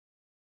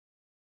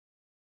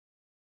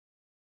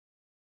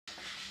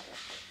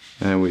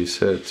and we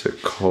set it to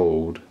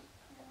cold.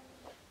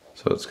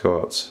 So let's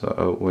go outside.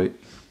 Oh wait.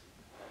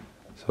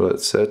 So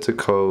let's set it to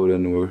cold,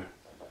 and we're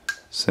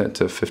set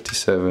to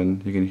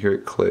 57. You can hear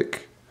it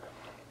click.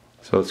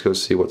 So let's go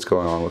see what's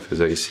going on with his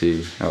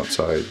AC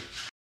outside.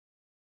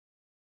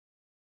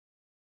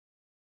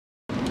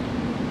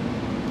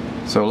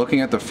 So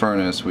looking at the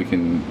furnace, we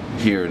can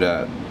hear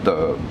that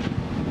the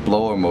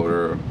blower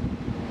motor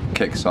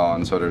kicks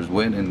on, so there's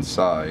wind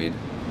inside,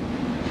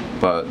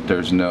 but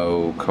there's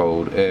no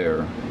cold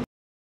air.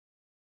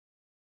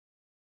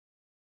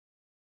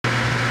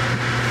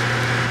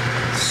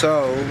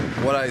 So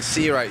what I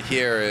see right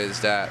here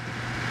is that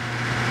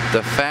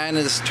the fan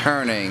is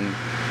turning,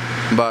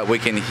 but we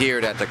can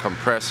hear that the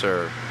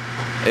compressor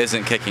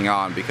isn't kicking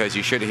on, because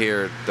you should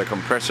hear the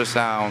compressor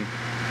sound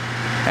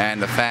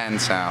and the fan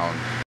sound.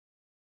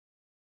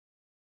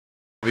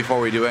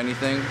 Before we do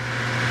anything,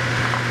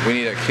 we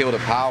need to kill the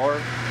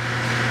power.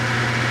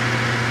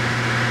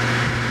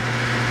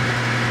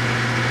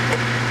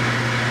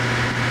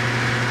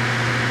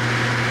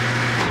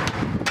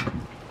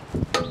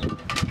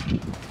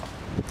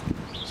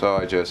 So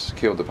I just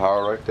killed the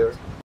power right there.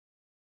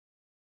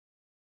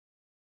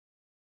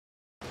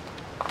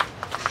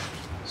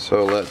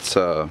 So let's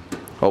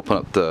open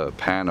up the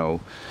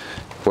panel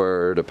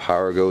where the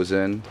power goes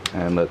in,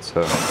 and let's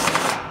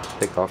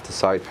take off the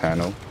side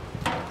panel.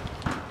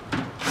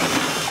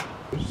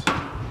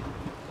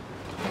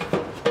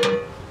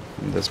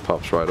 And this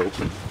pops right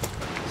open.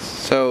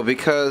 So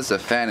because the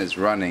fan is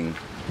running,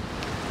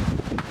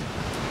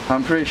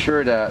 I'm pretty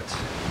sure that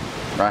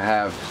I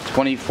have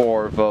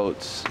 24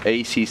 volts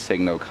AC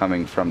signal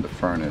coming from the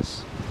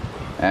furnace,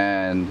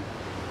 and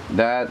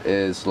that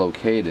is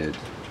located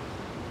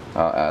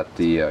at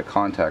the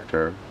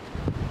contactor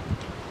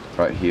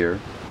right here.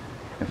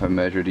 If I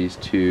measure these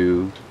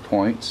 2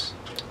 points,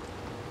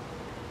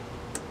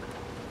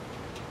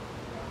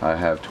 I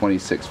have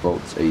 26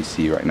 volts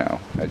AC right now,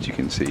 as you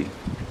can see.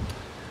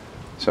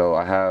 So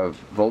I have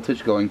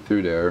voltage going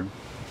through there.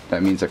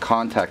 That means the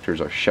contactors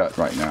are shut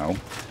right now.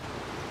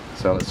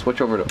 So let's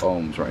switch over to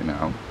ohms right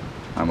now.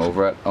 I'm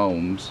over at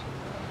ohms,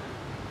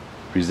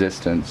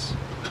 resistance.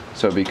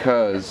 So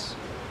because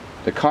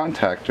the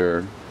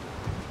contactor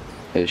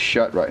is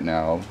shut right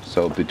now,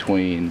 so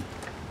between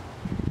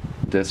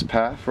this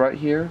path right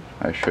here,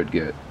 I should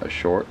get a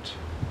short,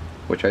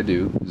 which I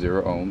do,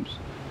 0 ohms.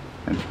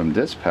 And from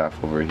this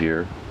path over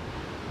here,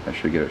 I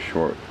should get a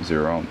short,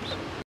 0 ohms.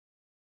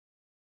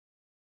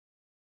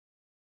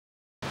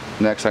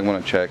 Next I'm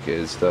going to check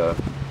is the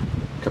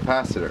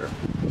capacitor,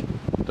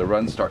 the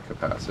run start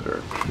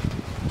capacitor.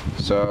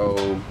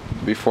 So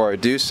before I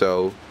do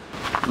so,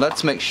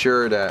 let's make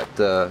sure that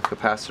the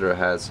capacitor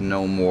has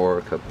no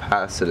more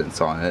capacitance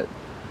on it.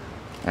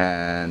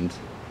 And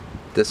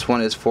this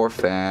one is for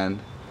fan,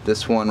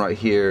 this one right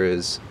here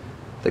is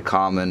the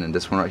common, and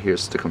this one right here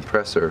is the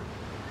compressor.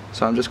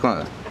 So I'm just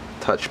going to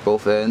touch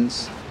both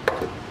ends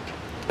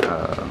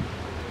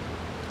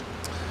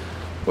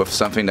with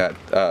something that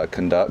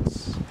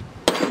conducts,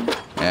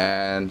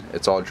 and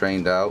it's all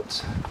drained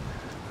out.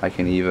 I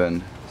can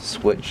even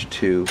switch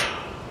to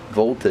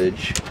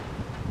voltage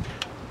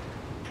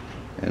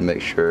and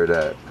make sure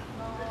that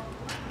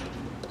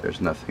there's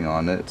nothing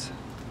on it.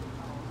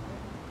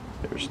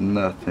 There's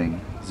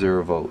nothing,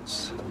 0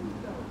 volts.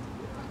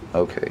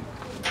 Okay,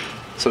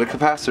 so the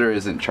capacitor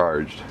isn't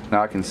charged.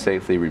 Now I can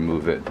safely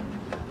remove it.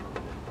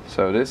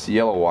 So this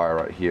yellow wire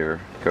right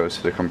here goes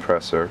to the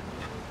compressor.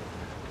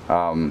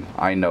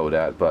 I know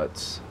that,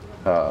 but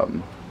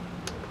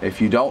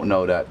if you don't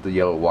know that the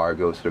yellow wire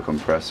goes to the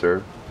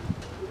compressor,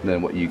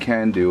 then what you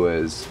can do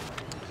is,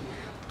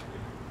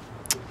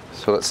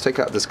 so let's take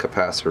out this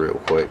capacitor real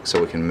quick so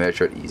we can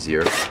measure it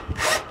easier.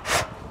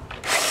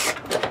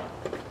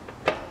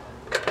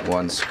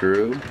 One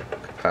screw,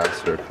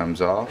 capacitor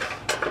comes off.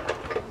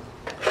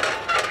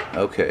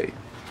 Okay.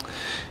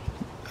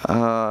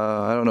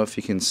 I don't know if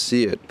you can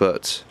see it,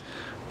 but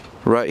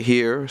right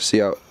here, see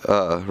how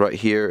right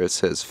here it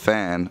says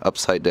fan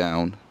upside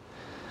down.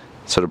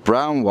 So the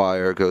brown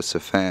wire goes to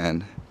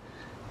fan.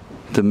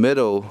 The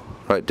middle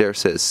right there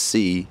says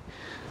C,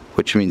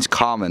 which means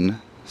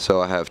common.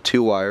 So I have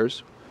 2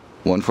 wires,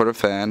 one for the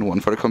fan,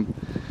 one for the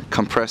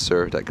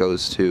compressor that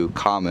goes to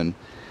common.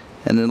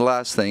 And then the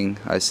last thing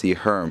I see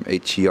HERM,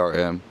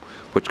 H-E-R-M,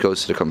 which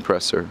goes to the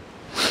compressor.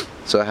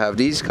 So I have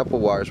these couple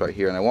wires right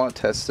here, and I want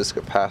to test this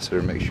capacitor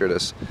and make sure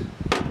this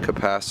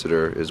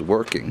capacitor is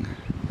working.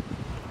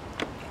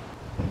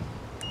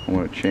 I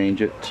want to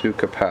change it to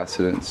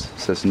capacitance. It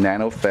says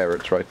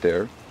nanofarads right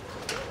there.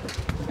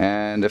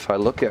 And if I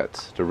look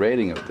at the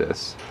rating of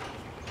this,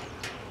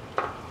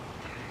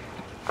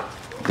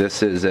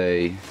 this is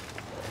a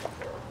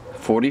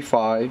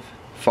 45.5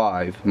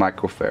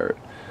 microfarad,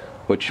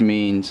 which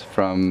means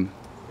from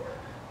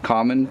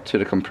common to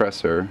the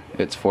compressor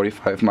it's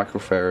 45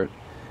 microfarad,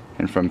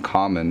 and from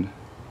common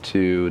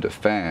to the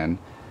fan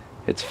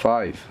it's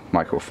 5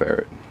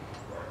 microfarad.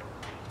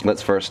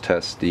 Let's first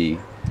test the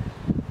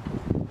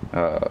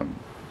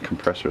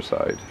compressor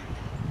side.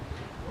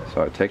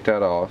 So I take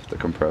that off, the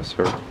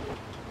compressor.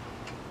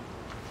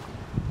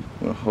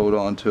 I'm going to hold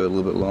on to it a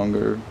little bit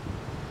longer.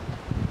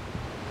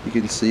 You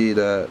can see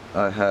that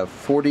I have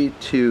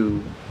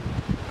 42.8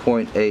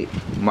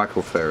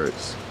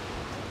 microfarads.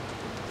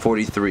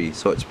 43,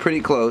 so it's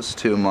pretty close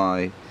to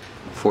my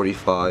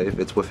 45.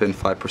 It's within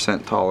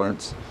 5%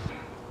 tolerance.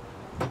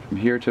 From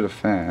here to the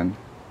fan,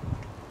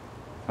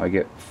 I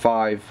get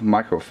 5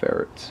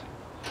 microfarads.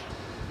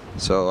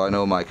 So I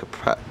know my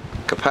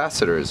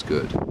capacitor is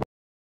good.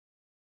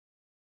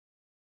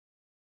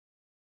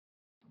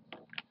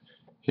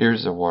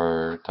 Here's a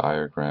wire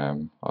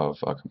diagram of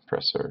a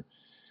compressor.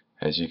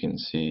 As you can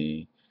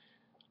see,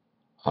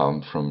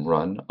 from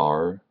run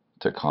R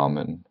to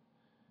common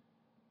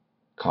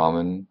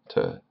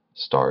to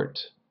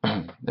start,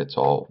 it's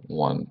all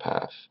one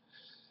path.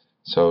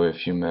 So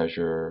if you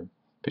measure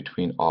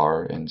between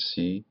R and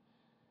C,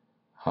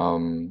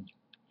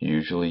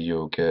 usually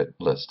you'll get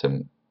less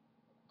than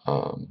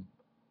 1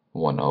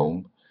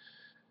 ohm,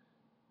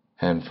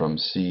 and from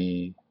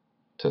C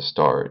to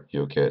start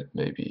you'll get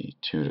maybe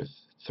 2 to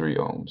 3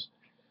 ohms.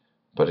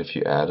 But if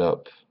you add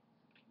up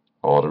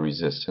all the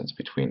resistance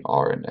between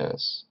R and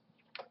S,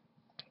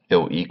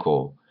 it'll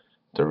equal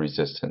the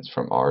resistance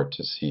from R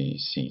to C,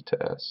 C to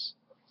S.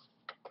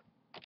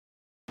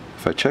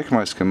 If I check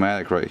my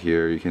schematic right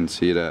here, you can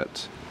see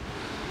that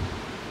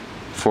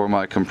for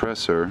my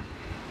compressor,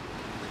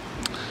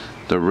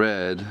 the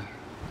red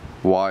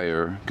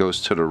wire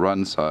goes to the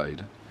run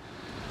side,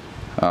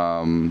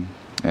 and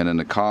then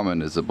the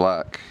common is the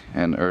black,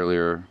 and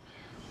earlier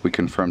we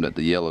confirmed that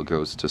the yellow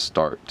goes to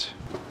start.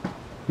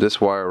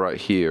 This wire right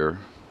here,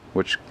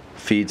 which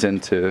feeds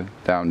into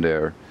down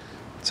there,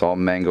 it's all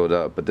mangled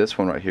up, but this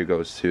one right here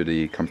goes to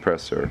the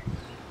compressor.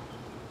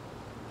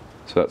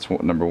 So that's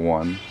number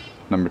one.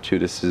 Number two,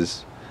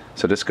 this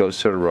goes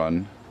to the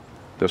run.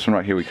 This one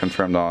right here we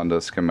confirmed on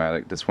the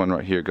schematic. This one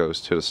right here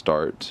goes to the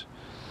start.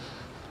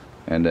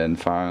 And then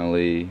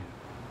finally,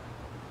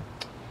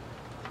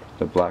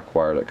 the black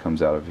wire that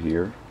comes out of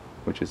here,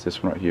 which is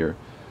this one right here.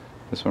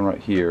 This one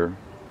right here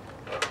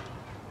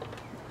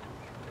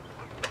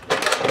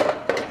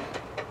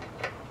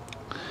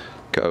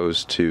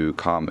goes to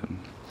common.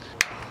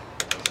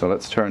 So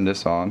let's turn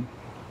this on.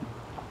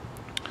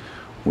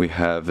 We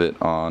have it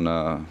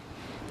on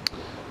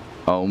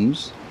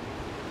ohms,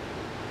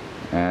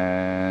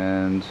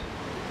 and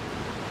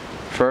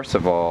first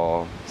of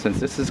all, since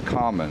this is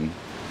common,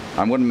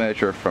 I'm going to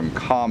measure from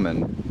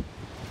common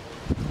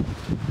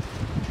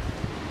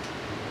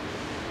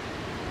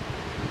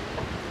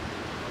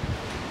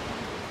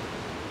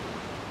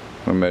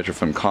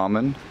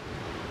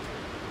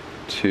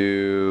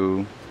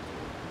to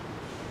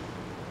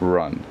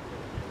run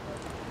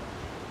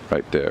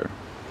right there,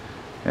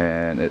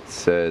 and it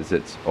says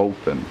it's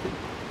open.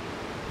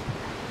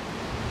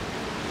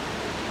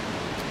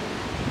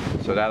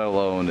 So that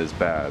alone is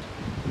bad.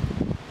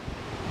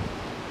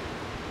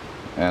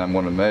 And I'm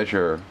going to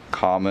measure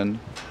common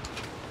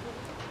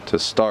to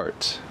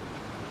start,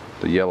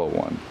 the yellow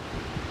one,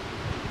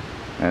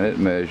 and it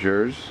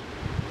measures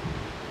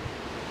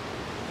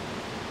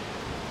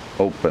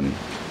open.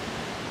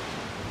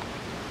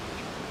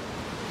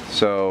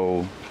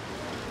 So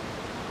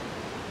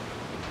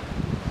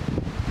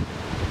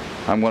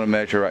I'm going to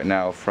measure right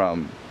now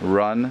from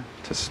run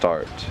to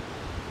start.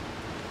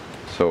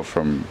 So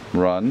from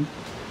run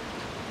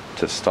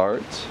to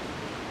start,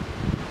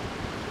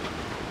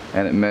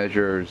 and it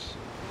measures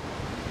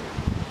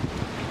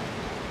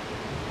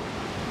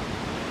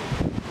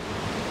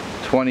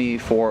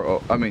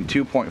 2.4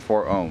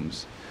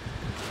 ohms.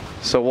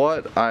 So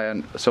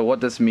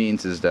what this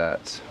means is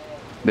that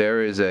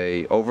there is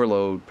a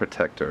overload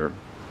protector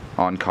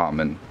on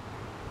common.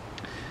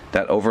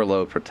 That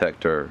overload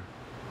protector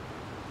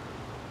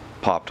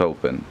popped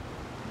open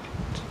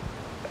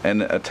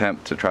in an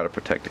attempt to try to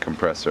protect the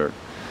compressor.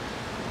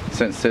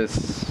 Since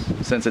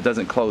it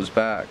doesn't close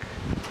back,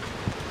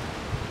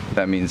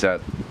 that means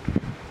that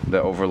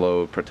the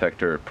overload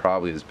protector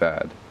probably is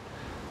bad.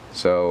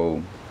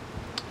 So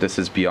this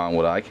is beyond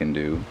what I can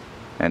do,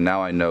 and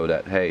now I know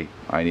that, hey,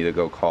 I need to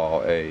go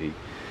call a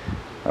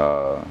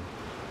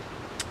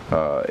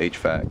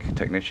HVAC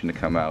technician to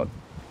come out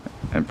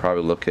and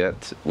probably look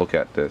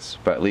at this.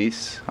 But at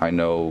least I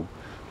know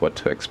what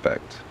to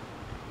expect.